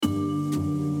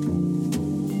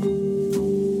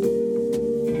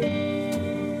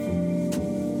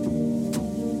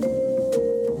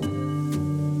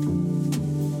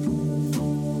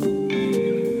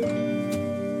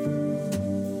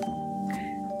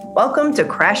Welcome to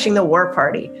Crashing the War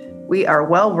Party. We are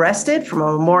well rested from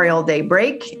a Memorial Day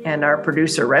break, and our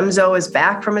producer Remzo is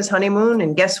back from his honeymoon.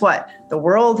 And guess what? The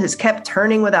world has kept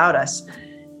turning without us.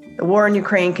 The war in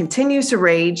Ukraine continues to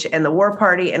rage, and the War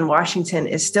Party in Washington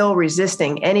is still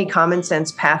resisting any common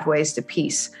sense pathways to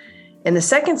peace. In the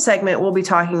second segment, we'll be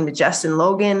talking to Justin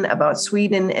Logan about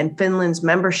Sweden and Finland's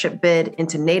membership bid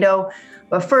into NATO.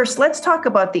 But first, let's talk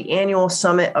about the annual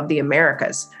Summit of the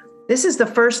Americas. This is the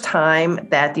first time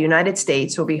that the United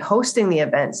States will be hosting the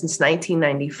event since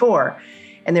 1994,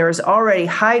 and there is already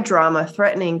high drama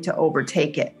threatening to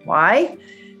overtake it. Why?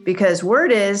 Because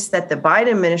word is that the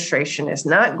Biden administration is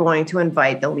not going to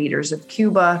invite the leaders of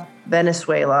Cuba,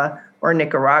 Venezuela, or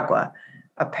Nicaragua,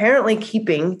 apparently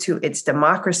keeping to its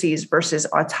democracies versus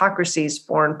autocracies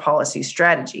foreign policy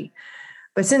strategy.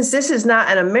 But since this is not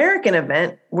an American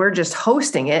event, we're just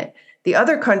hosting it, the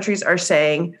other countries are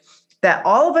saying that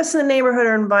all of us in the neighborhood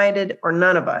are invited or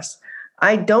none of us.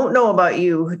 I don't know about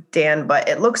you, Dan, but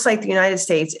it looks like the United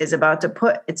States is about to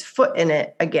put its foot in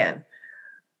it again.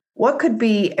 What could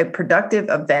be a productive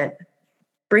event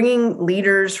bringing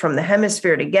leaders from the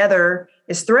hemisphere together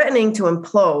is threatening to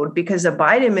implode because the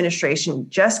Biden administration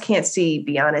just can't see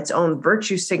beyond its own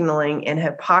virtue signaling and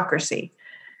hypocrisy.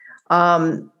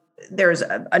 There's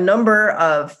a number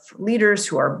of leaders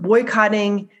who are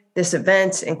boycotting this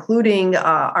event, including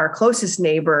our closest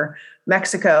neighbor,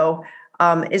 Mexico.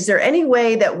 Is there any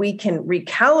way that we can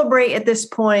recalibrate at this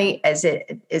point? Is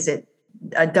it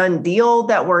a done deal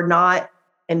that we're not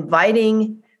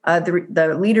inviting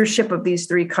the leadership of these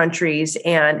three countries?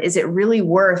 And is it really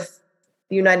worth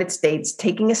the United States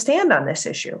taking a stand on this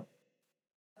issue?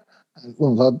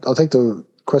 Well, I'll take the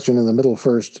question in the middle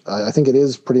first. I think it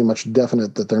is pretty much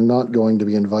definite that they're not going to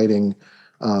be inviting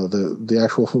the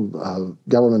actual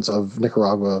governments of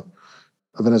Nicaragua,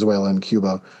 Venezuela, and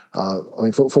Cuba.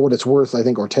 For what it's worth, I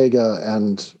think Ortega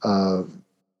and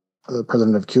the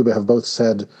president of Cuba have both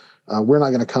said, we're not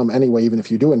going to come anyway, even if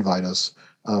you do invite us,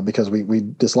 because we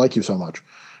dislike you so much.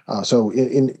 So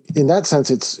in that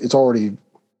sense,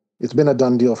 it's been a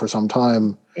done deal for some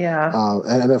time. Yeah.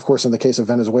 And of course, in the case of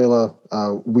Venezuela,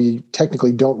 we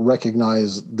technically don't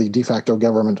recognize the de facto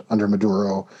government under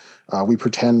Maduro.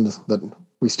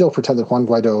 We still pretend that Juan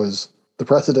Guaido is the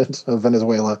president of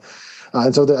Venezuela.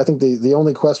 And so I think the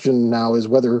only question now is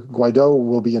whether Guaido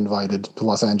will be invited to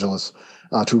Los Angeles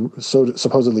to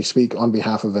supposedly speak on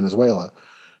behalf of Venezuela.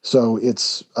 So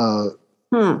it's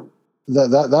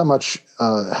that much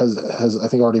has I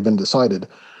think already been decided.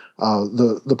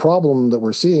 The problem that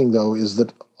we're seeing, though, is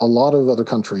that a lot of other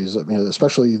countries,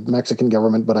 especially the Mexican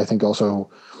government, but I think also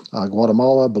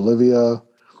Guatemala, Bolivia,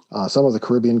 some of the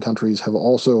Caribbean countries have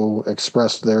also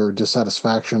expressed their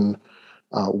dissatisfaction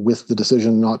with the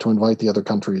decision not to invite the other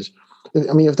countries.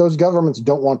 If those governments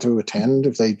don't want to attend,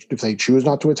 if they choose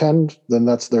not to attend, then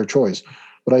that's their choice.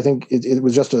 But I think it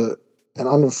was just an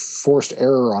unforced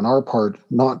error on our part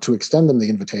not to extend them the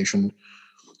invitation.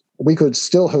 We could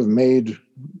still have made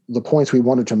the points we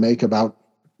wanted to make about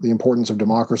the importance of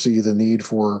democracy, the need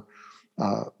for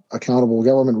accountable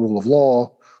government, rule of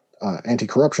law,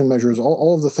 anti-corruption measures,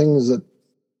 all of the things that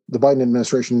the Biden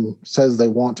administration says they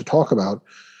want to talk about,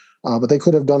 but they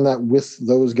could have done that with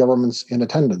those governments in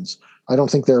attendance. I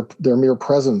don't think their mere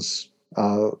presence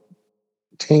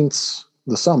taints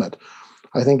the summit.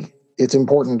 I think it's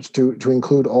important to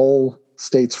include all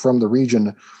states from the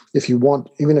region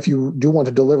even if you do want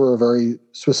to deliver a very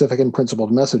specific and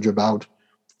principled message about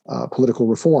political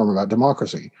reform, about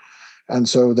democracy. And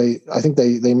so I think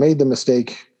they made the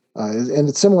mistake, and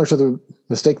it's similar to the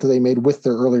mistake that they made with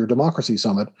their earlier democracy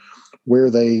summit, where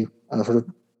they sort of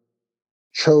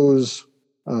chose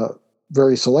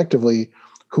very selectively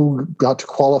who got to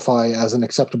qualify as an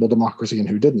acceptable democracy and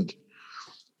who didn't.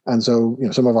 And so,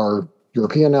 some of our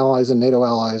European allies and NATO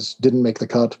allies didn't make the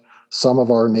cut. Some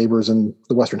of our neighbors in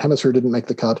the Western Hemisphere didn't make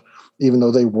the cut, even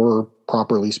though they were,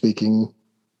 properly speaking,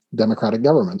 democratic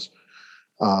governments,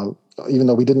 even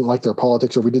though we didn't like their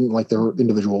politics or we didn't like their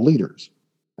individual leaders.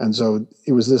 And so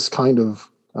it was this kind of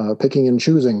picking and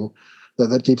choosing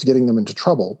that keeps getting them into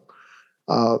trouble.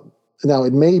 Now,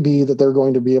 it may be that they're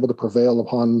going to be able to prevail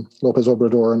upon Lopez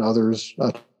Obrador and others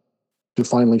to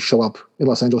finally show up in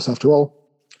Los Angeles after all.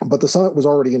 But the summit was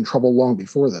already in trouble long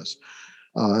before this.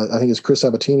 I think as Chris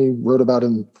Sabatini wrote about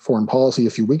in Foreign Policy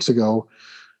a few weeks ago,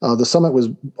 the summit was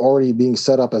already being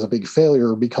set up as a big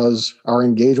failure because our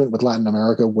engagement with Latin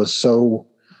America was so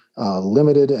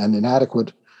limited and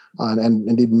inadequate. And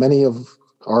indeed, many of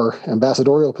our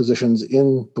ambassadorial positions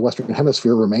in the Western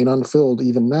Hemisphere remain unfilled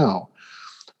even now,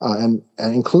 and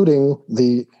including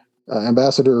the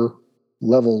ambassador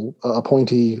level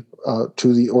appointee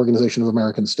to the Organization of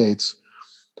American States,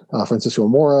 Francisco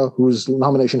Mora, whose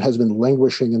nomination has been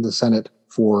languishing in the Senate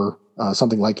for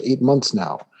something like 8 months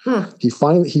now. He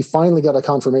finally got a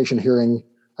confirmation hearing,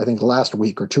 I think last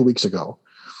week or 2 weeks ago,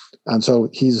 and so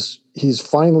he's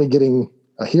finally getting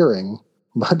a hearing,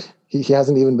 but he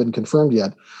hasn't even been confirmed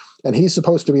yet, and he's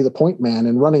supposed to be the point man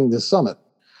in running this summit,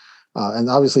 and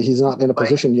obviously he's not in a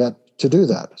position yet to do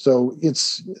that. So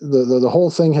it's the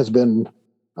whole thing has been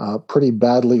pretty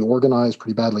badly organized,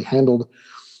 pretty badly handled,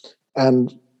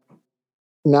 and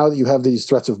now that you have these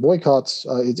threats of boycotts,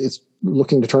 it's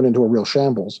looking to turn into a real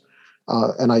shambles.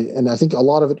 And I think a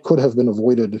lot of it could have been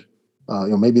avoided.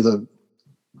 Maybe the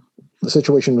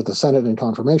situation with the Senate and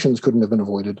confirmations couldn't have been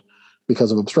avoided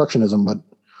because of obstructionism, but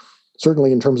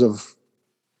certainly in terms of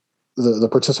the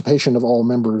participation of all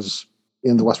members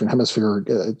in the Western Hemisphere,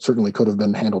 it certainly could have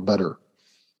been handled better.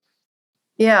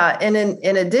 Yeah, and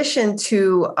in addition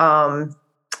to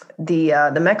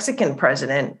the Mexican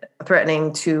president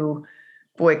threatening to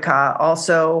boycott,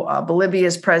 also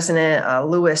Bolivia's president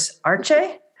Luis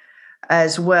Arce,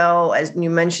 as well as you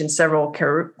mentioned several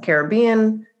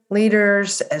Caribbean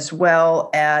leaders, as well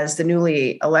as the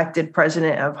newly elected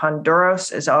president of Honduras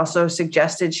has also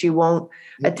suggested she won't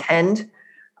attend.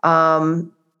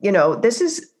 This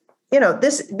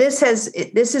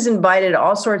has invited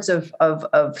all sorts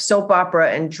of soap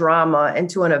opera and drama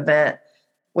into an event,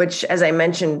 which, as I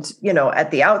mentioned, at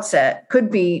the outset,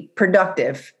 could be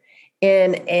productive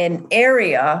in an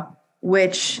area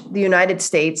which the United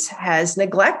States has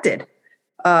neglected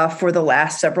for the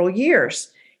last several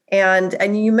years.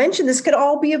 And you mentioned this could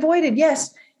all be avoided.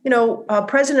 Yes,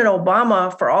 President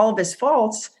Obama, for all of his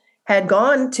faults, had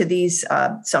gone to these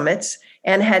summits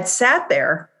and had sat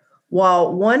there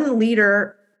while one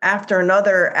leader after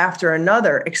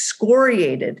another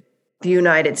excoriated the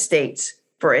United States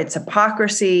for its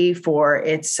hypocrisy, for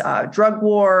its drug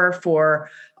war, for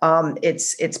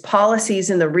its policies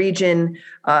in the region,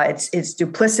 its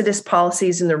duplicitous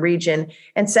policies in the region,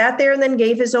 and sat there and then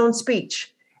gave his own speech.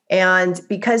 And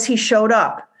because he showed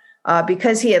up,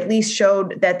 because he at least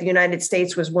showed that the United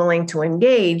States was willing to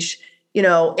engage,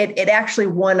 it actually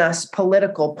won us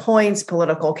political points,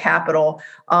 political capital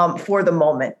for the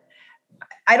moment.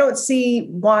 I don't see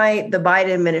why the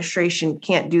Biden administration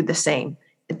can't do the same.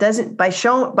 It doesn't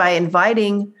by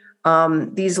inviting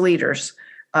these leaders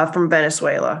from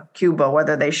Venezuela, Cuba,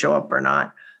 whether they show up or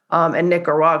not, and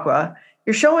Nicaragua.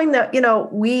 You're showing that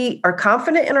we are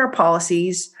confident in our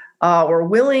policies. We're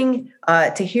willing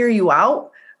to hear you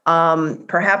out,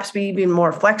 perhaps be even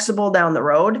more flexible down the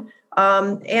road.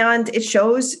 And it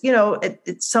shows,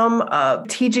 it's some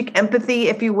strategic empathy,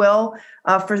 if you will,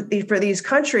 for these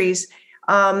countries.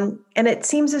 And it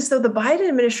seems as though the Biden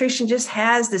administration just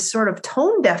has this sort of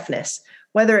tone deafness,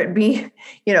 whether it be,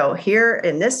 here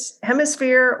in this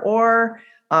hemisphere or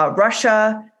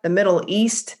Russia, the Middle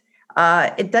East.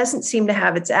 It doesn't seem to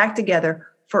have its act together.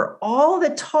 For all the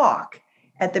talk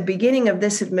at the beginning of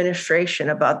this administration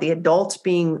about the adults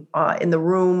being in the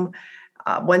room,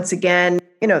 once again,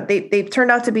 they've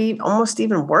turned out to be almost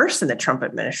even worse than the Trump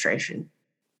administration.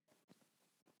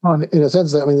 Well, in a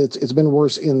sense, it's been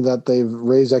worse in that they've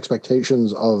raised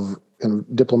expectations of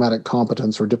diplomatic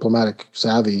competence or diplomatic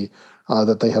savvy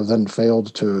that they have then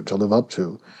failed to live up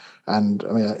to. And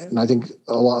I think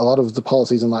a lot of the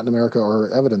policies in Latin America are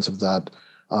evidence of that.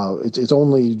 It's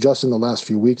only just in the last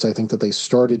few weeks, I think, that they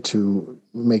started to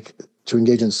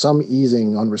engage in some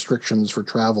easing on restrictions for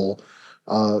travel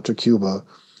to Cuba,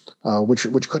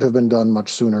 which could have been done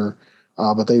much sooner.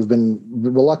 But they've been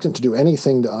reluctant to do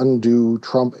anything to undo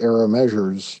Trump-era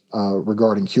measures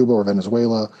regarding Cuba or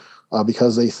Venezuela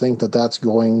because they think that that's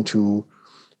going to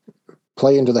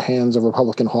play into the hands of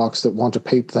Republican hawks that want to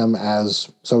paint them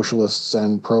as socialists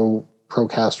and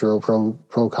pro-Castro,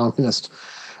 pro-communist.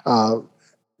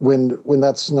 When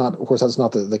that's not, of course, that's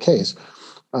not the case.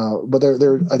 But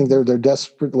I think they're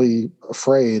desperately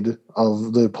afraid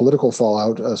of the political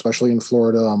fallout, especially in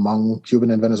Florida among Cuban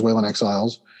and Venezuelan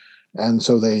exiles, and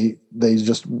so they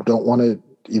just don't want to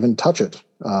even touch it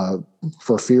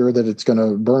for fear that it's going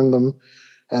to burn them.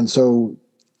 And so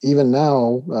even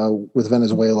now with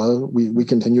Venezuela, we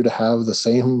continue to have the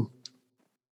same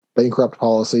bankrupt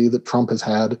policy that Trump has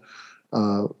had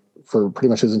for pretty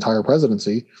much his entire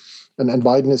presidency, and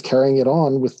Biden is carrying it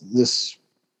on with this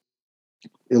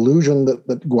illusion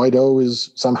that Guaido is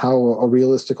somehow a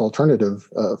realistic alternative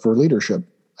for leadership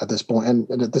at this point.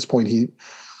 And at this point,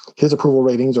 his approval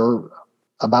ratings are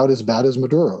about as bad as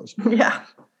Maduro's. Yeah.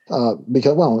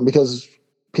 Because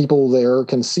people there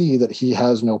can see that he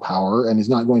has no power and he's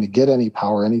not going to get any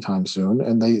power anytime soon.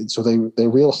 And they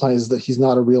realize that he's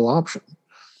not a real option.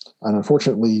 And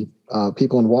unfortunately,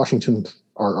 people in Washington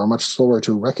are much slower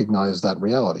to recognize that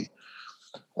reality.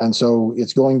 And so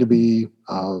it's going to be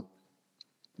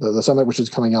the summit, which is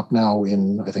coming up now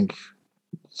in, I think,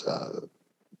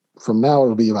 from now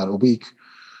it'll be about a week.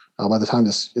 By the time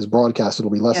this is broadcast,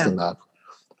 it'll be less than that.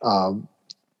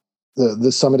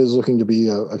 This summit is looking to be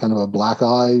a kind of a black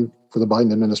eye for the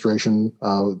Biden administration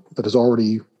that has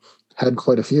already had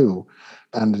quite a few,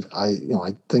 and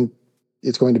I think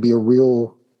it's going to be a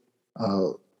real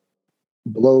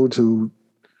blow to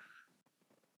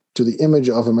the image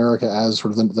of America as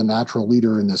sort of the natural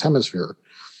leader in this hemisphere.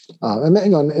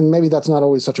 And maybe that's not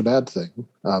always such a bad thing.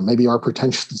 Maybe our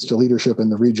pretensions to leadership in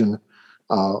the region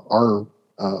are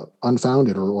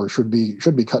unfounded or should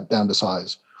be cut down to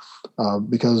size,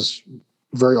 because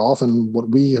very often what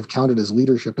we have counted as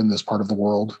leadership in this part of the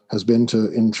world has been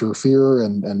to interfere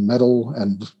and meddle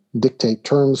and dictate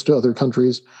terms to other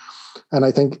countries. And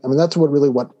I mean, that's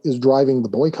what is driving the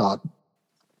boycott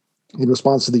in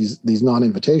response to these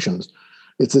non-invitations.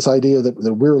 It's this idea that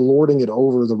we're lording it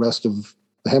over the rest of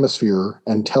the hemisphere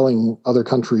and telling other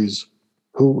countries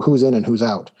who's in and who's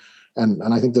out. And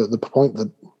I think the point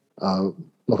that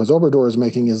Lopez Obrador is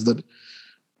making is that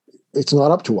it's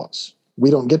not up to us. We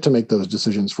don't get to make those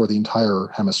decisions for the entire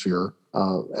hemisphere,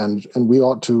 and we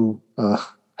ought to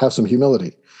have some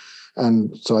humility.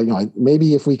 And so,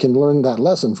 maybe if we can learn that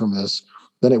lesson from this,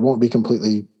 then it won't be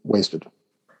completely wasted.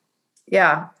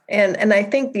 Yeah, and I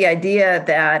think the idea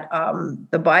that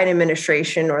the Biden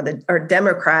administration or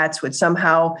Democrats would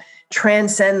somehow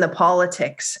transcend the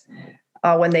politics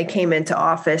when they came into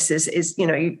office is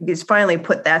you finally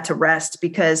put that to rest,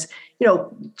 because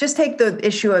just take the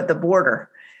issue of the border.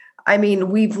 I mean,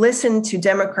 we've listened to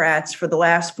Democrats for the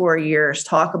last 4 years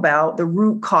talk about the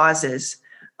root causes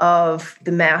of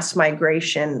the mass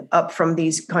migration up from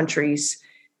these countries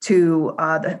to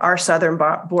our southern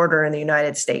border in the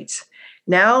United States.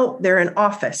 Now they're in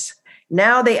office.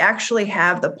 Now they actually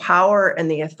have the power and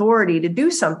the authority to do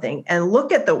something and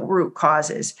look at the root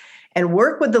causes and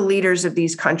work with the leaders of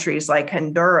these countries like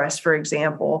Honduras, for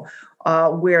example,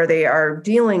 where they are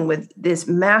dealing with this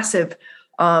massive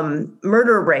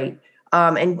murder rate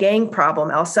and gang problem.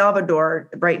 El Salvador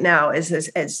right now is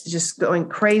just going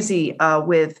crazy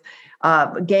with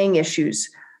gang issues.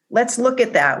 Let's look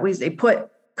at that. They put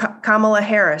Kamala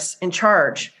Harris in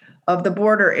charge of the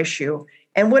border issue.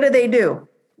 And what do?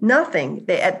 Nothing.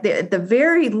 At the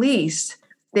very least,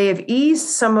 they have eased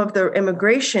some of the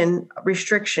immigration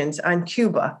restrictions on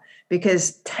Cuba,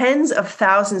 because tens of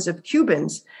thousands of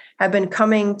Cubans have been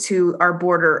coming to our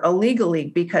border illegally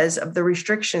because of the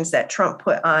restrictions that Trump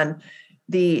put on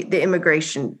the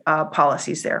immigration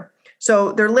policies there.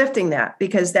 So they're lifting that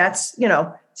because that's,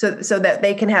 so that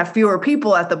they can have fewer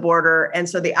people at the border. And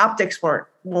so the optics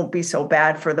won't be so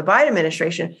bad for the Biden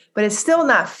administration, but it's still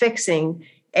not fixing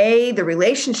the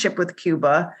relationship with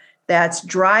Cuba that's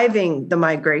driving the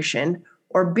migration,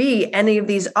 or B, any of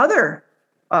these other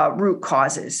root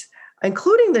causes,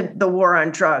 including the war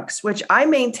on drugs, which I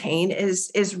maintain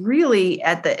is really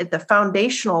at the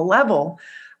foundational level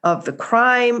of the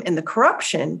crime and the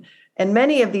corruption in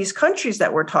many of these countries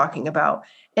that we're talking about.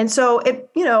 And so,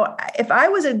 if I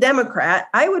was a Democrat,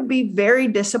 I would be very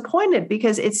disappointed,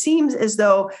 because it seems as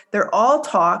though they're all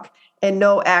talk and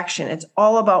no action. It's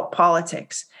all about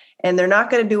politics. And they're not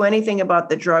going to do anything about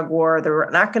the drug war. They're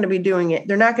not going to be doing it.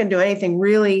 They're not going to do anything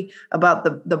really about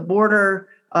the border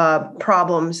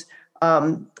problems.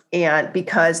 And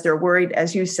because they're worried,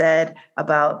 as you said,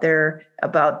 about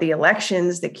the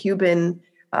elections, the Cuban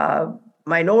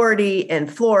minority in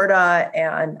Florida,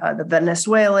 and the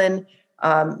Venezuelan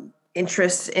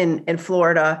interests in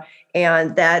Florida.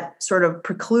 And that sort of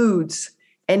precludes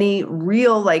any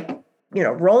real,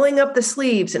 rolling up the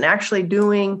sleeves and actually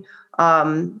doing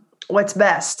what's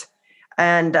best.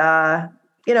 And,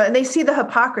 and they see the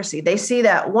hypocrisy. They see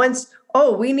that once,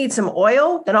 we need some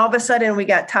oil, then all of a sudden we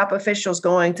got top officials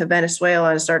going to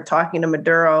Venezuela and start talking to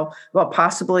Maduro about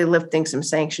possibly lifting some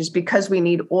sanctions because we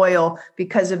need oil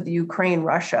because of the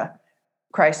Ukraine-Russia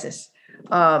crisis.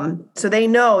 So they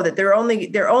know that they're only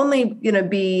going to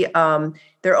be the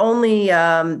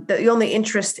only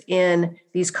interest in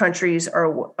these countries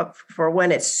are for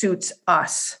when it suits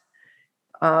us,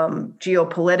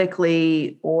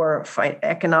 geopolitically or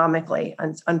economically,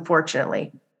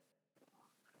 unfortunately.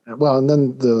 Well, and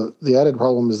then the added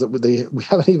problem is that we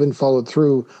haven't even followed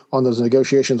through on those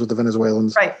negotiations with the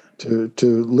Venezuelans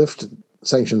to lift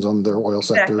sanctions on their oil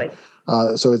sector.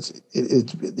 Exactly. So it's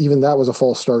even that was a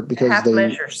false start, because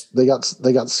they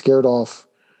got scared off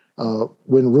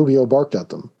when Rubio barked at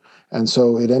them, and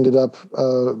so it ended up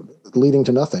leading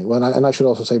to nothing. Well, and I should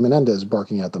also say Menendez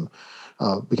barking at them.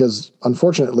 because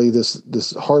unfortunately this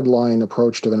hardline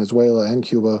approach to Venezuela and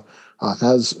Cuba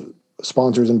has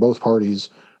sponsors in both parties,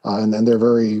 and they're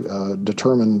very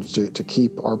determined to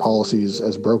keep our policies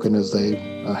as broken as they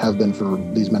have been for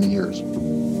these many years.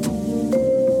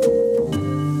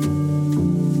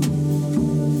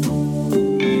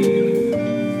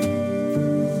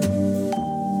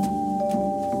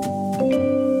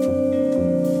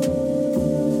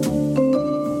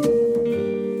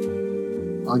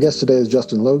 Our guest today is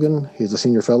Justin Logan. He's a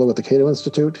senior fellow at the Cato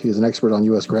Institute. He is an expert on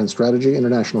U.S. grand strategy,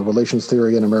 international relations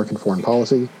theory, and American foreign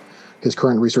policy. His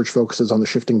current research focuses on the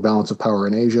shifting balance of power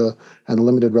in Asia and the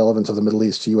limited relevance of the Middle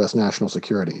East to U.S. national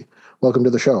security. Welcome to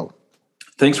the show.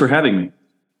 Thanks for having me.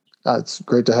 It's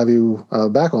great to have you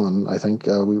back on. I think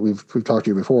we've talked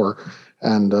to you before,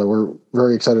 and we're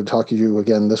very excited to talk to you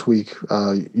again this week.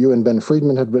 You and Ben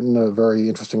Friedman had written a very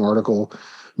interesting article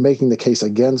making the case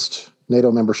against NATO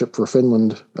membership for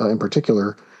Finland in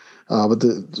particular, but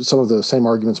some of the same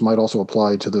arguments might also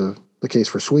apply to the case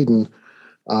for Sweden.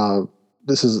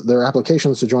 Their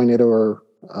applications to join NATO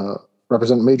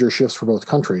represent major shifts for both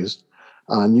countries,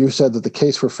 and you said that the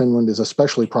case for Finland is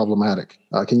especially problematic.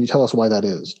 Can you tell us why that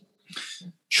is?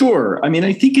 Sure. I mean,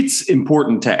 I think it's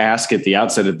important to ask at the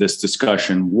outset of this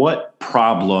discussion what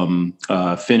problem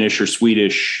Finnish or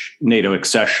Swedish NATO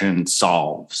accession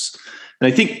solves.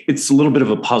 And I think it's a little bit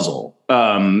of a puzzle.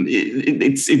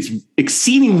 It's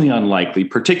exceedingly unlikely,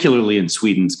 particularly in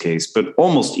Sweden's case, but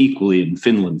almost equally in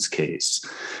Finland's case,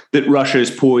 that Russia is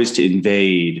poised to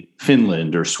invade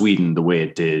Finland or Sweden the way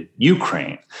it did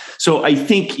Ukraine. So I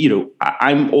think,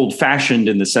 I'm old-fashioned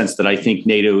in the sense that I think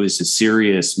NATO is a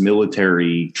serious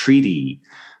military treaty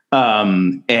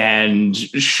and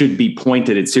should be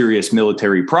pointed at serious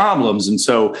military problems. And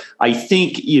so I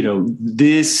think,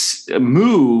 this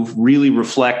move really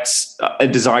reflects a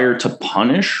desire to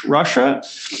punish Russia.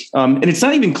 And it's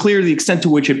not even clear the extent to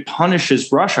which it punishes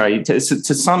Russia. To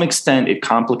some extent, it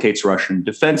complicates Russian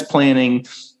defense planning.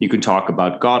 You can talk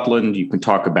about Gotland. You can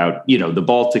talk about, the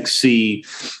Baltic Sea.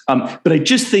 But I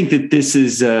just think that this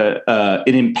is an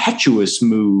impetuous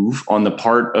move on the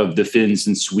part of the Finns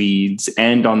and Swedes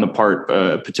and on the part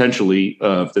potentially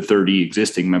of the 30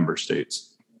 existing member states.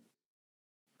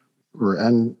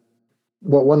 And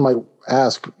what one might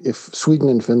ask, if Sweden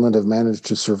and Finland have managed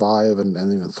to survive and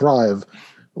even thrive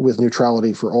with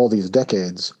neutrality for all these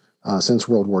decades since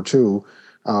World War II,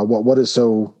 what is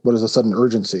the sudden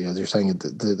urgency, as you're saying,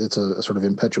 it's a sort of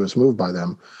impetuous move by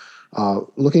them?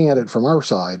 Looking at it from our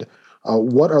side,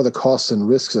 what are the costs and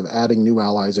risks of adding new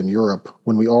allies in Europe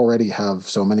when we already have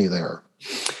so many there?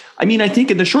 I mean, I think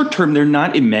in the short term, they're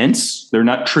not immense. They're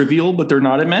not trivial, but they're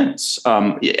not immense.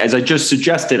 As I just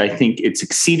suggested, I think it's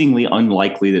exceedingly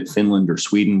unlikely that Finland or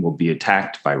Sweden will be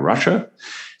attacked by Russia.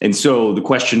 And so the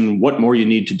question, what more you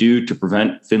need to do to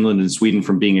prevent Finland and Sweden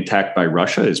from being attacked by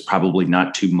Russia is probably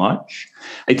not too much.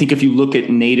 I think if you look at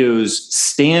NATO's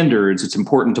standards, it's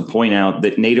important to point out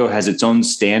that NATO has its own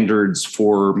standards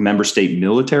for member state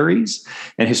militaries.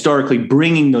 And historically,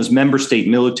 bringing those member state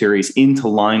militaries into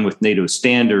line with NATO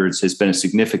standards has been a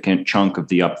significant chunk of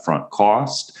the upfront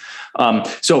cost.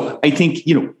 So I think,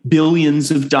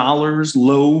 billions of dollars,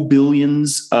 low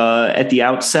billions at the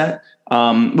outset.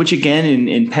 Which again,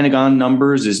 in Pentagon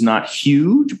numbers is not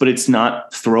huge, but it's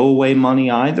not throwaway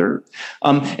money either.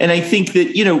 And I think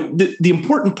that, the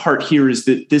important part here is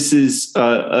that this is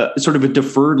sort of a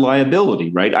deferred liability,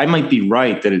 right? I might be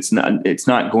right that it's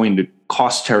not going to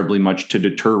cost terribly much to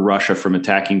deter Russia from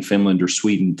attacking Finland or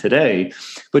Sweden today.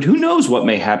 But who knows what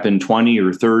may happen 20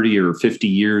 or 30 or 50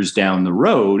 years down the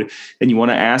road. And you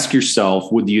want to ask yourself,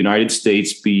 would the United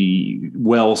States be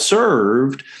well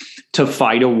served to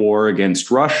fight a war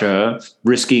against Russia,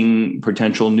 risking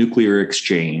potential nuclear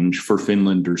exchange for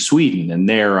Finland or Sweden? And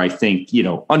there, I think,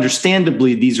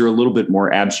 understandably, these are a little bit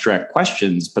more abstract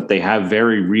questions, but they have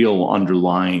very real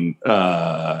underlying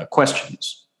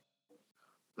questions.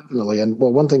 Definitely. And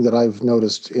one thing that I've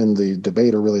noticed in the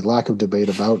debate, or really lack of debate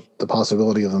about the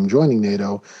possibility of them joining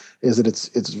NATO, is that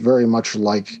it's very much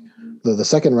like the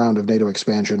second round of NATO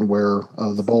expansion, where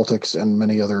the Baltics and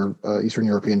many other Eastern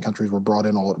European countries were brought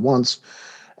in all at once.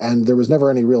 And there was never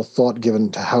any real thought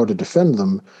given to how to defend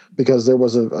them, because there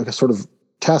was a sort of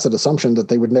tacit assumption that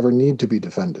they would never need to be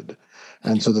defended.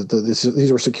 And so that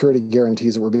these were security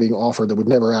guarantees that were being offered that would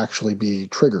never actually be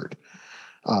triggered.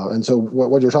 And so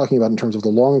what you're talking about in terms of the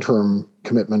long-term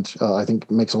commitment, I think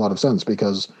makes a lot of sense,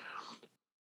 because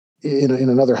in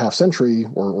another half century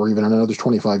or even in another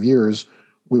 25 years,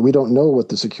 we don't know what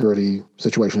the security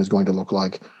situation is going to look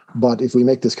like. But if we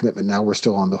make this commitment now, we're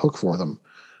still on the hook for them.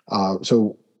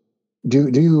 So do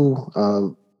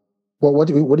you Well, what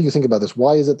do you think about this?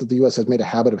 Why is it that the U.S. has made a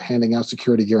habit of handing out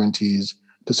security guarantees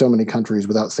to so many countries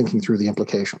without thinking through the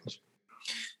implications?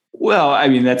 Well, I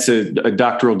mean, that's a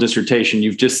doctoral dissertation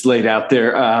you've just laid out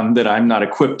there that I'm not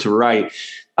equipped to write.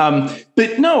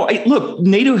 But no, look,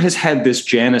 NATO has had this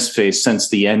Janus face since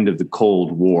the end of the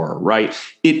Cold War, right?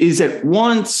 It is at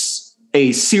once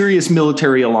a serious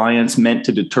military alliance meant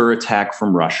to deter attack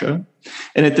from Russia.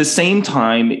 And at the same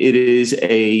time, it is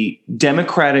a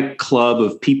democratic club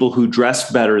of people who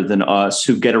dress better than us,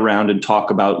 who get around and talk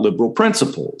about liberal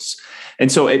principles.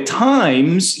 And so at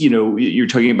times, you're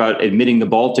talking about admitting the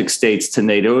Baltic states to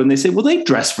NATO, and they say, well, they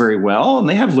dress very well and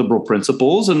they have liberal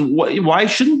principles. And why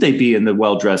shouldn't they be in the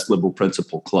well-dressed liberal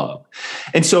principle club?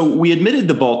 And so we admitted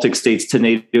the Baltic states to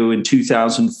NATO in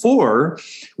 2004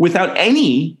 without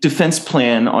any defense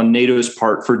plan on NATO's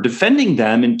part for defending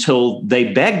them until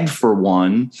they begged for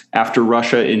one after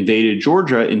Russia invaded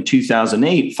Georgia in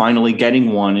 2008, finally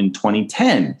getting one in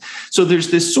 2010. So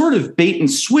there's this sort of bait and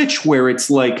switch where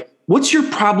it's like, what's your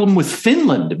problem with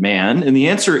Finland, man? And the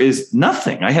answer is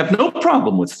nothing. I have no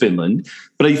problem with Finland,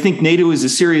 but I think NATO is a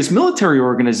serious military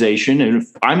organization. And if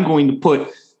I'm going to put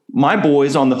my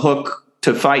boys on the hook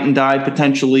to fight and die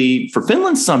potentially for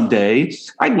Finland someday,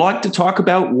 I'd like to talk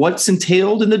about what's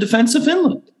entailed in the defense of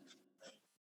Finland.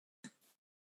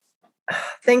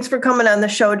 Thanks for coming on the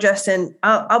show, Justin.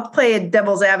 I'll play a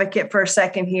devil's advocate for a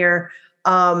second here.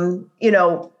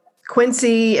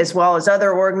 Quincy, as well as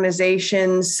other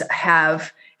organizations,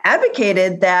 have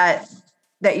advocated that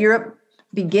Europe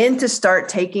begin to start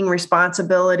taking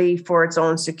responsibility for its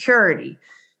own security.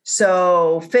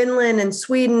 So Finland and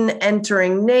Sweden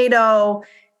entering NATO,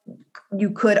 you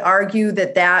could argue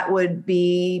that would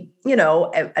be,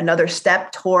 another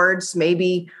step towards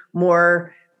maybe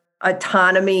more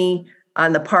autonomy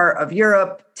on the part of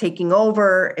Europe, taking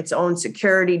over its own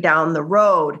security down the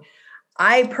road.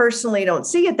 I personally don't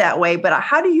see it that way, but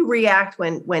how do you react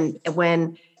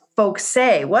when folks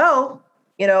say, well,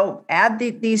 add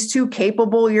these two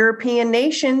capable European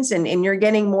nations and you're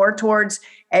getting more towards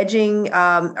edging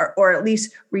or at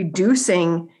least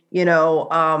reducing,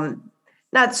 not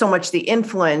so much the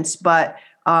influence, but,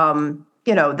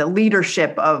 the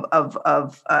leadership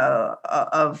of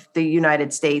the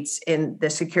United States in the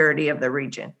security of the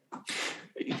region?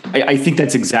 I think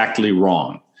that's exactly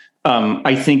wrong.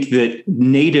 I think that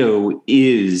NATO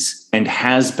is and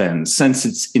has been, since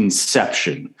its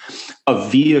inception, a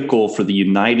vehicle for the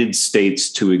United States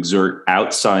to exert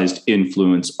outsized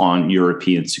influence on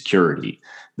European security.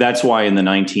 That's why in the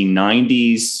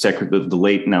 1990s,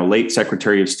 the late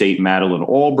Secretary of State Madeleine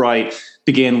Albright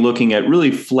began looking at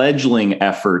really fledgling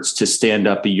efforts to stand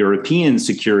up a European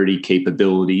security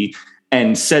capability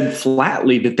and said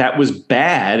flatly that was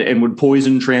bad and would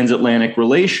poison transatlantic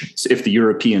relations if the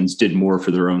Europeans did more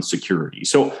for their own security.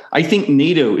 So I think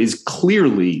NATO is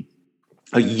clearly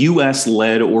a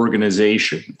U.S.-led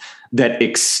organization that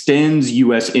extends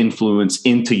U.S. influence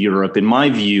into Europe, in my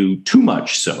view, too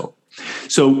much so.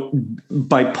 So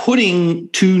by putting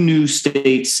two new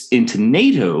states into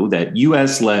NATO, that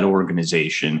U.S.-led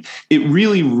organization, it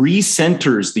really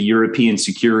recenters the European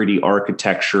security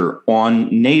architecture on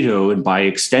NATO and by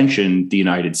extension, the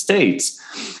United States.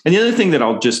 And the other thing that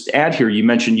I'll just add here, you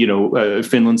mentioned,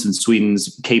 Finland's and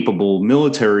Sweden's capable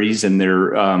militaries and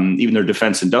their even their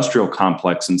defense industrial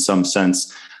complex in some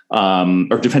sense,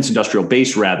 or defense industrial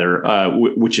base rather,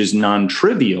 which is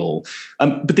non-trivial,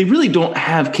 but they really don't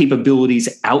have capabilities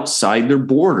outside their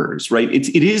borders, right?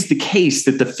 It is the case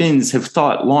that the Finns have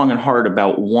thought long and hard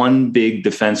about one big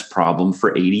defense problem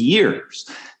for 80 years,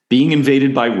 being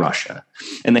invaded by Russia.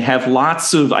 And they have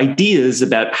lots of ideas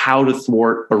about how to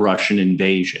thwart a Russian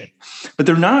invasion. But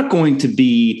they're not going to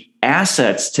be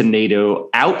assets to NATO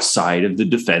outside of the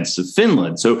defense of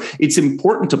Finland. So it's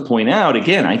important to point out,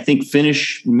 again, I think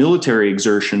Finnish military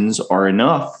exertions are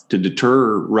enough to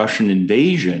deter Russian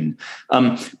invasion,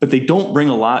 but they don't bring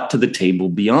a lot to the table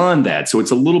beyond that. So it's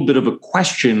a little bit of a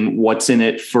question, what's in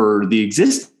it for the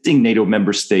existing NATO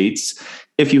member states?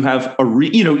 If you have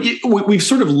we've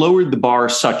sort of lowered the bar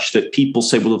such that people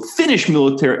say, well,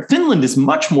 Finland is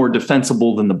much more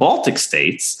defensible than the Baltic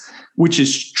states, which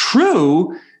is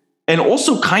true. And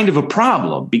also kind of a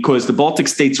problem because the Baltic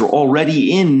states are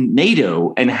already in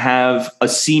NATO and have a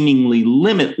seemingly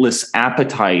limitless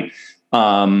appetite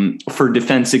for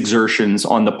defense exertions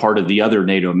on the part of the other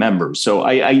NATO members. So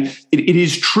it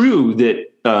is true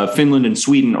that Finland and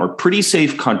Sweden are pretty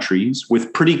safe countries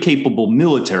with pretty capable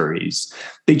militaries.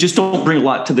 They just don't bring a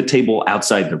lot to the table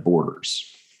outside their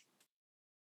borders.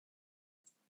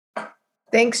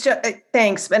 Thanks.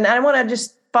 And I want to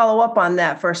just follow up on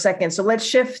that for a second. So let's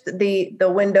shift the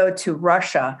window to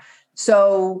Russia.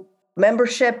 So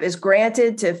membership is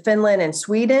granted to Finland and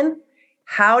Sweden.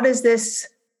 How does this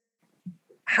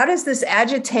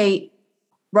agitate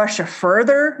Russia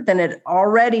further than it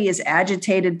already is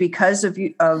agitated because of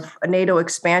a NATO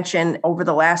expansion over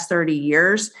the last 30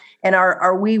 years? And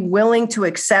are we willing to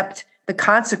accept the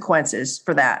consequences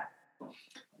for that?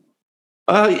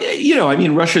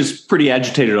 Russia's pretty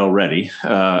agitated already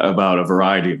about a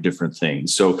variety of different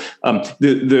things. So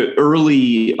the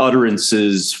early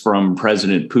utterances from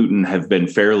President Putin have been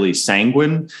fairly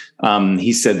sanguine.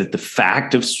 He said that the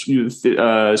fact of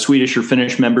Swedish or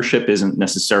Finnish membership isn't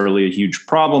necessarily a huge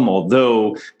problem,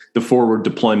 although the forward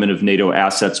deployment of NATO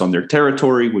assets on their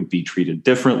territory would be treated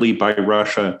differently by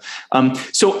Russia.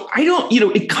 So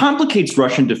it complicates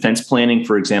Russian defense planning,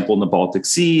 for example, in the Baltic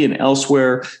Sea and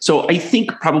elsewhere. So I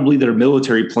think probably their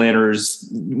military planners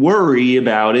worry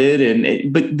about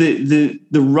it. But the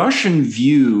Russian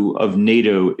view of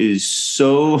NATO is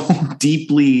so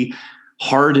deeply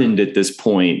hardened at this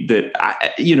point that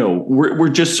we're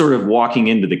just sort of walking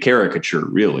into the caricature,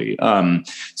 really. But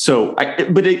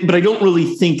I don't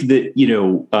really think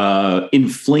that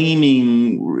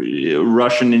inflaming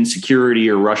Russian insecurity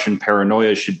or Russian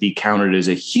paranoia should be counted as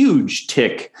a huge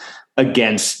tick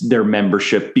against their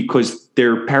membership, because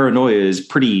their paranoia is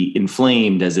pretty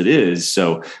inflamed as it is.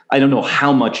 So I don't know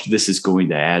how much this is going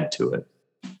to add to it.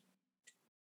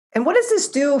 And what does this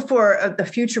do for the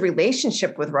future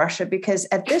relationship with Russia? Because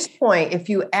at this point, if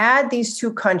you add these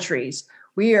two countries,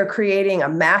 we are creating a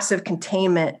massive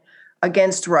containment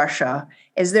against Russia.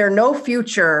 Is there no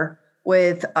future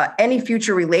with any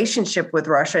future relationship with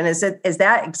Russia? And is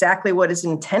that exactly what is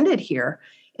intended here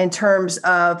in terms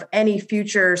of any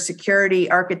future security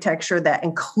architecture that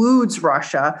includes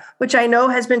Russia, which I know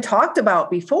has been talked about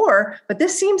before, but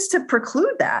this seems to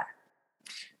preclude that?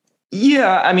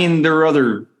 Yeah, I mean, there are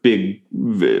other big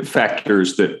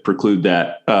factors that preclude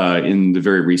that in the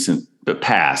very recent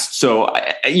past. So,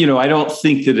 I don't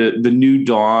think that the new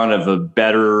dawn of a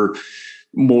better,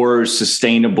 more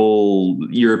sustainable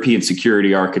European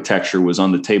security architecture was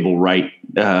on the table right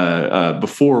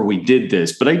before we did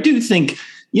this. But I do think,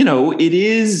 it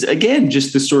is, again,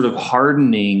 just the sort of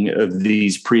hardening of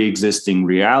these pre-existing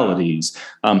realities.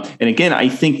 And again, I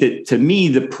think that, to me,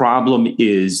 the problem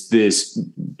is this,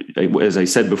 as I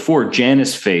said before,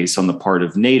 Janus face on the part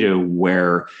of NATO,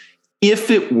 where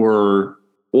if it were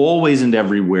always and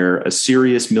everywhere a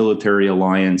serious military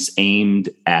alliance aimed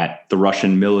at the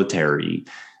Russian military,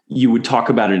 you would talk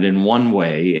about it in one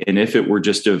way. And if it were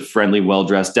just a friendly,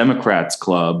 well-dressed Democrats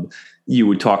club, you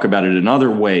would talk about it another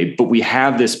way. But we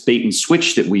have this bait and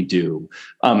switch that we do.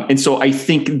 And so I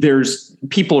think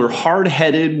people are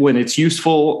hard-headed when it's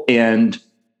useful, and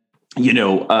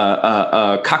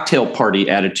a cocktail party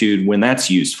attitude when that's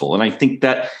useful. And I think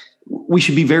that we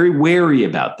should be very wary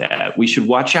about that. We should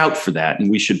watch out for that.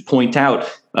 And we should point out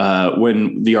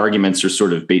when the arguments are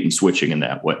sort of bait and switching in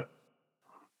that way.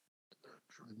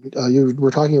 You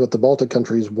were talking about the Baltic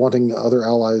countries wanting other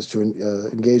allies to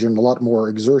engage in a lot more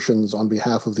exertions on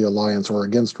behalf of the alliance or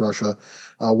against Russia.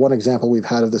 One example we've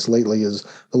had of this lately is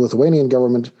the Lithuanian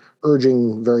government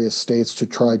urging various states to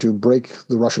try to break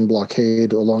the Russian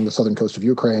blockade along the southern coast of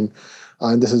Ukraine.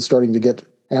 And this is starting to get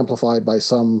amplified by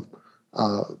some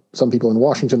people in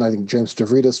Washington. I think James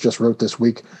Stavridis just wrote this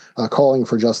week calling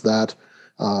for just that,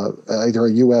 either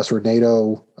a U.S. or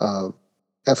NATO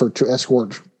effort to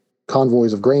escort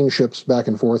convoys of grain ships back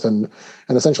and forth and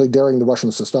essentially daring the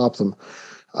Russians to stop them.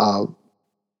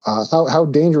 How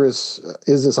dangerous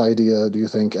is this idea, do you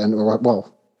think?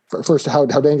 First, how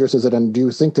dangerous is it? And do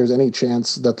you think there's any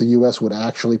chance that the U.S. would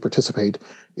actually participate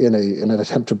in an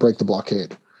attempt to break the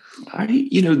blockade?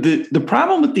 The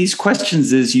problem with these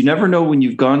questions is you never know when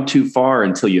you've gone too far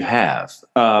until you have.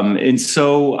 And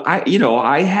so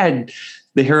I had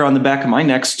the hair on the back of my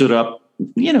neck stood up,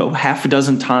 half a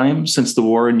dozen times since the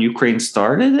war in Ukraine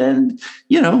started. And,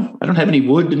 I don't have any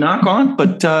wood to knock on,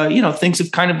 but, things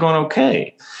have kind of gone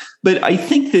okay. But I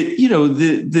think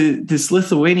that, this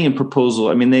Lithuanian proposal,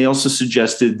 I mean, they also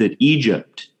suggested that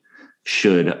Egypt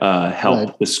should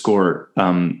help escort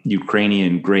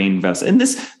Ukrainian grain vessels. And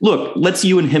this, look, let's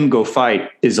you and him go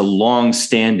fight is a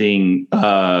long-standing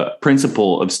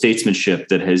principle of statesmanship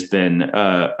that has been,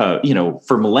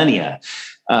 for millennia,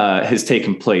 has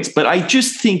taken place. But I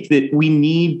just think that we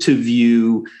need to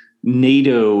view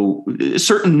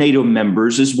certain NATO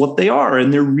members as what they are,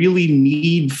 and they're really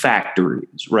need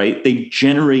factories, right? They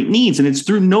generate needs, and it's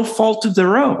through no fault of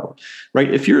their own,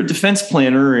 right? If you're a defense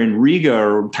planner in Riga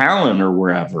or Tallinn or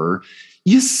wherever,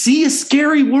 you see a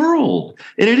scary world,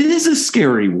 and it is a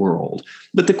scary world.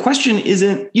 But the question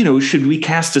isn't, should we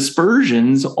cast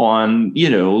aspersions on,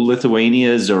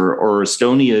 Lithuania's or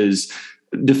Estonia's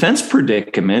defense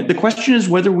predicament? The question is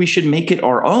whether we should make it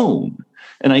our own.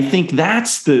 And I think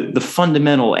that's the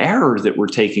fundamental error that we're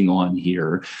taking on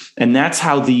here. And that's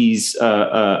how these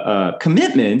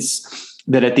commitments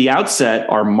that at the outset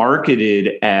are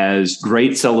marketed as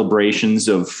great celebrations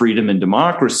of freedom and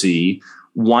democracy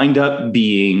wind up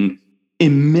being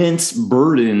immense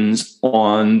burdens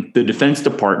on the Defense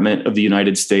Department of the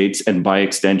United States and, by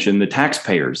extension, the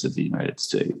taxpayers of the United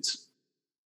States.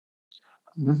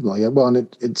 Well, yeah, well, and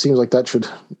it seems like that should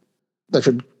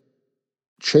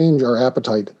change our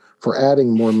appetite for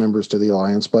adding more members to the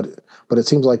alliance, but it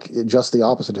seems like just the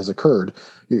opposite has occurred.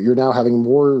 You're now having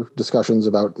more discussions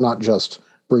about not just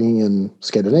bringing in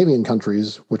Scandinavian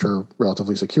countries, which are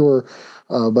relatively secure,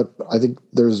 but I think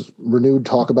there's renewed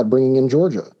talk about bringing in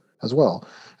Georgia as well.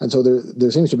 And so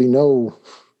there seems to be no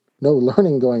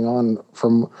learning going on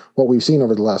from what we've seen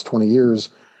over the last 20 years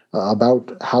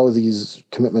about how these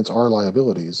commitments are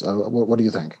liabilities. What do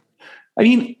you think? I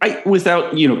mean,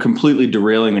 without completely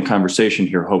derailing the conversation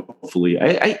here, hopefully,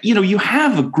 you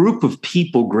have a group of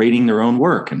people grading their own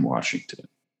work in Washington,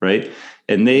 right?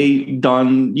 And they've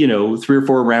done 3 or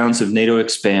 4 rounds of NATO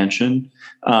expansion,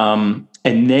 and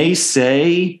they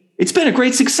say it's been a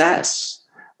great success,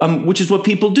 which is what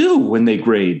people do when they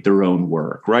grade their own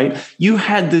work, right? You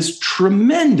had this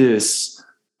tremendous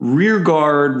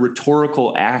rearguard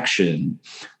rhetorical action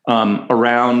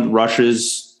around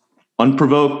Russia's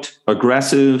unprovoked,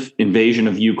 aggressive invasion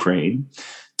of Ukraine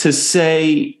to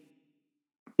say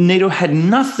NATO had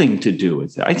nothing to do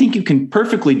with it. I think you can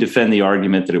perfectly defend the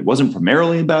argument that it wasn't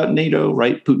primarily about NATO,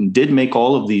 right? Putin did make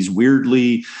all of these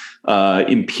weirdly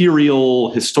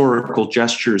imperial historical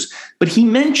gestures, but he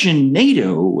mentioned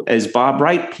NATO, as Bob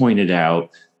Wright pointed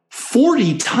out,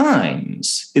 40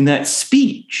 times in that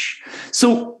speech.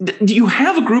 So you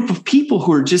have a group of people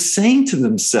who are just saying to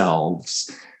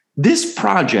themselves, this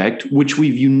project, which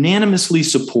we've unanimously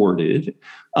supported,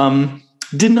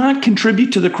 did not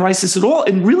contribute to the crisis at all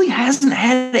and really hasn't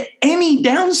had any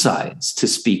downsides to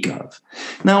speak of.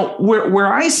 Now,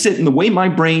 where I sit and the way my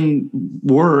brain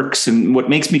works and what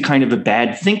makes me kind of a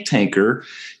bad think tanker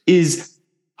is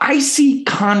I see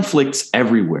conflicts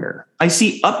everywhere. I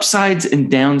see upsides and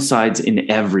downsides in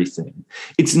everything.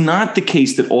 It's not the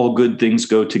case that all good things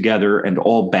go together and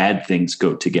all bad things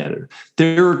go together.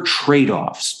 There are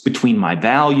trade-offs between my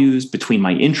values, between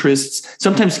my interests,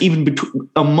 sometimes even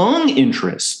among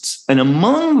interests and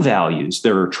among values,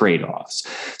 there are trade-offs.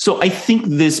 So I think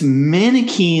this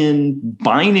Manichaean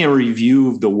binary view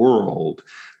of the world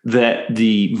that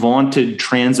the vaunted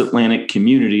transatlantic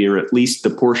community, or at least the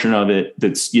portion of it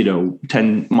that's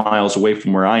 10 miles away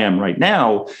from where I am right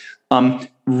now,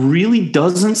 really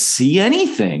doesn't see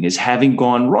anything as having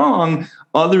gone wrong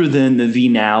other than the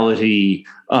venality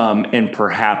and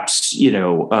perhaps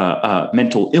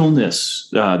mental illness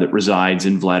that resides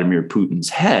in Vladimir Putin's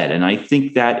head. And I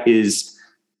think that is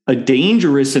a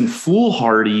dangerous and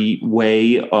foolhardy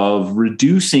way of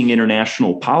reducing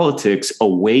international politics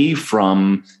away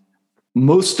from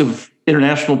most of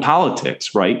international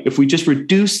politics, right? If we just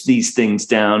reduce these things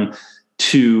down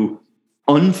to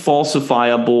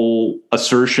unfalsifiable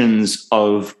assertions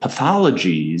of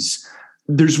pathologies,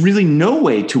 there's really no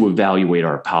way to evaluate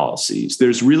our policies.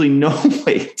 There's really no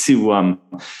way to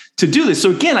do this.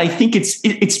 So again, I think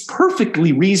it's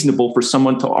perfectly reasonable for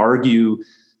someone to argue,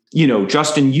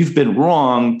 Justin, you've been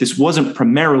wrong. This wasn't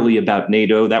primarily about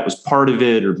NATO. That was part of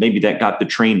it, or maybe that got the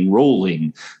train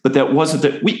rolling. But that wasn't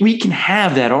that. We can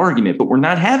have that argument, but we're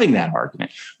not having that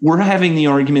argument. We're having the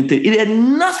argument that it had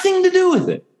nothing to do with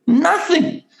it.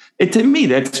 Nothing. To me,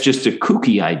 that's just a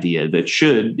kooky idea that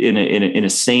should, in a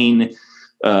sane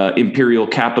imperial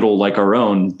capital like our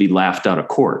own, be laughed out of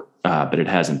court. But it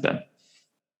hasn't been.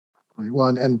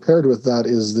 Well, and paired with that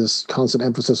is this constant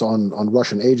emphasis on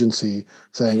Russian agency,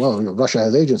 saying, well, Russia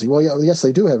has agency. Well, yes,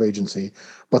 they do have agency,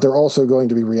 but they're also going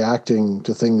to be reacting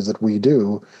to things that we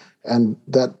do. And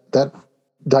that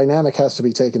dynamic has to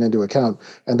be taken into account.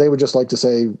 And they would just like to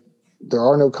say there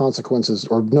are no consequences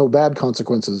or no bad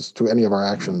consequences to any of our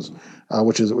actions,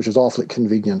 which is awfully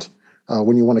convenient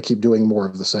when you want to keep doing more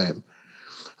of the same.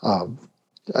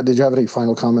 Did you have any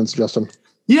final comments, Justin?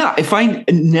 Yeah, if I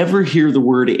never hear the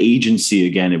word agency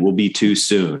again, it will be too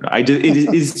soon. It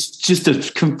is just a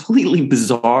completely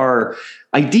bizarre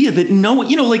idea that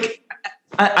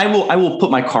I will put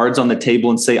my cards on the table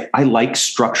and say I like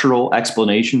structural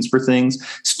explanations for things.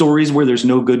 Stories where there's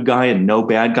no good guy and no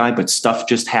bad guy, but stuff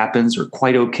just happens are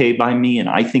quite okay by me. And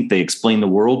I think they explain the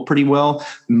world pretty well.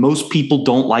 Most people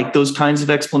don't like those kinds of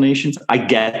explanations. I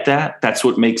get that. That's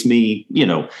what makes me,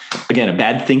 again, a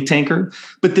bad think tanker.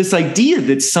 But this idea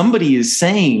that somebody is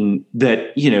saying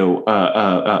that,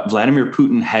 Vladimir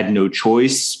Putin had no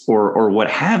choice or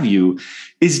what have you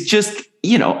is just,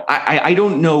 I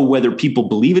don't know whether people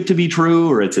believe it to be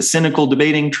true or it's a cynical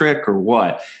debating trick or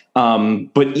what.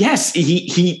 But yes,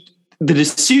 the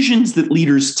decisions that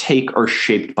leaders take are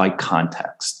shaped by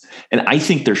context. And I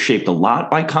think they're shaped a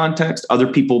lot by context. Other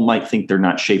people might think they're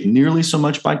not shaped nearly so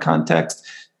much by context,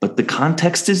 but the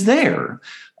context is there.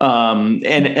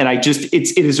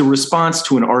 It is a response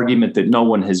to an argument that no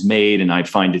one has made. And I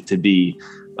find it to be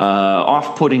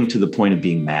off-putting to the point of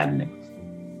being maddening.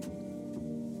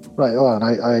 Right. Oh, and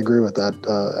I agree with that.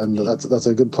 And that's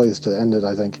a good place to end it,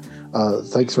 I think.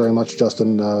 Thanks very much,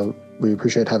 Justin. We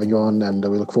appreciate having you on, and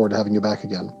we look forward to having you back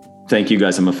again. Thank you,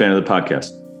 guys. I'm a fan of the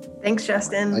podcast. Thanks,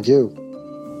 Justin. Thank you.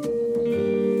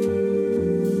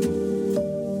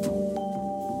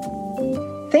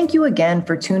 Thank you again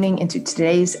for tuning into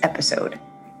today's episode.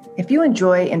 If you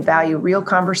enjoy and value real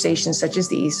conversations such as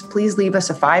these, please leave us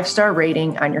a 5-star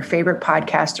rating on your favorite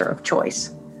podcaster of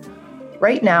choice.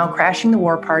 Right now, Crashing the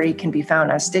War Party can be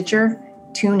found on Stitcher,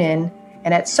 TuneIn,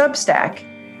 and at Substack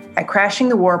at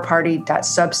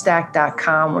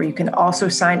crashingthewarparty.substack.com, where you can also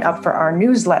sign up for our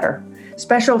newsletter.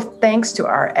 Special thanks to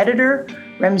our editor,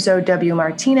 Remzo W.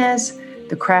 Martinez,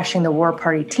 the Crashing the War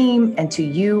Party team, and to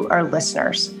you, our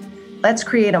listeners. Let's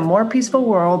create a more peaceful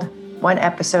world, one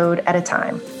episode at a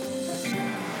time.